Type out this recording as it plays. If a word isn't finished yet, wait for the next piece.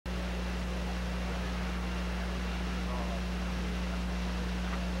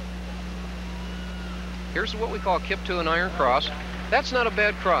Here's what we call a kip to an iron cross. That's not a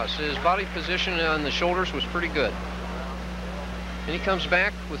bad cross. His body position on the shoulders was pretty good. And he comes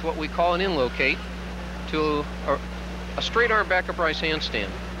back with what we call an in-locate to a straight arm back upright handstand,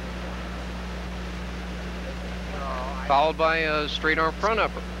 followed by a straight arm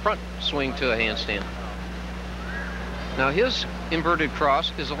front swing to a handstand. Now his inverted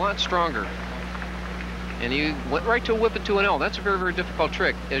cross is a lot stronger, and he went right to a whip it to an L. That's a very, very difficult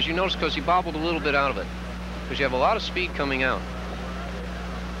trick, as you notice, because he bobbled a little bit out of it, because you have a lot of speed coming out.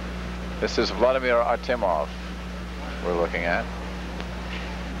 This is Vladimir Artemov we're looking at.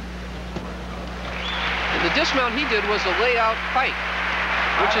 And the dismount he did was a layout pike,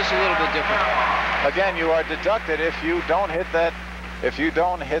 which is a little bit different. Again, you are deducted if you don't hit that. If you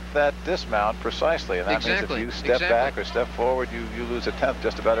don't hit that dismount precisely, and that means if you step back or step forward, you lose a tenth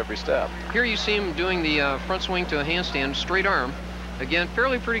just about every step. Here you see him doing the front swing to a handstand, straight arm. Again,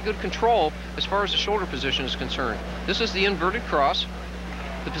 fairly pretty good control as far as the shoulder position is concerned. This is the inverted cross.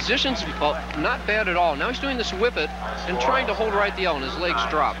 The position's not bad at all. Now he's doing this whip it and trying to hold right the L, and his legs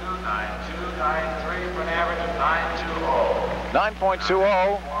drop.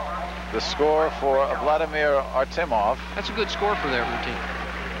 9.20. The score for Vladimir Artemov. That's a good score for that routine.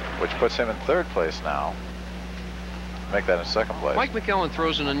 Which puts him in third place now. Make that in second place. Mike McKellen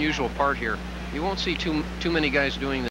throws an unusual part here. You won't see too many guys doing this.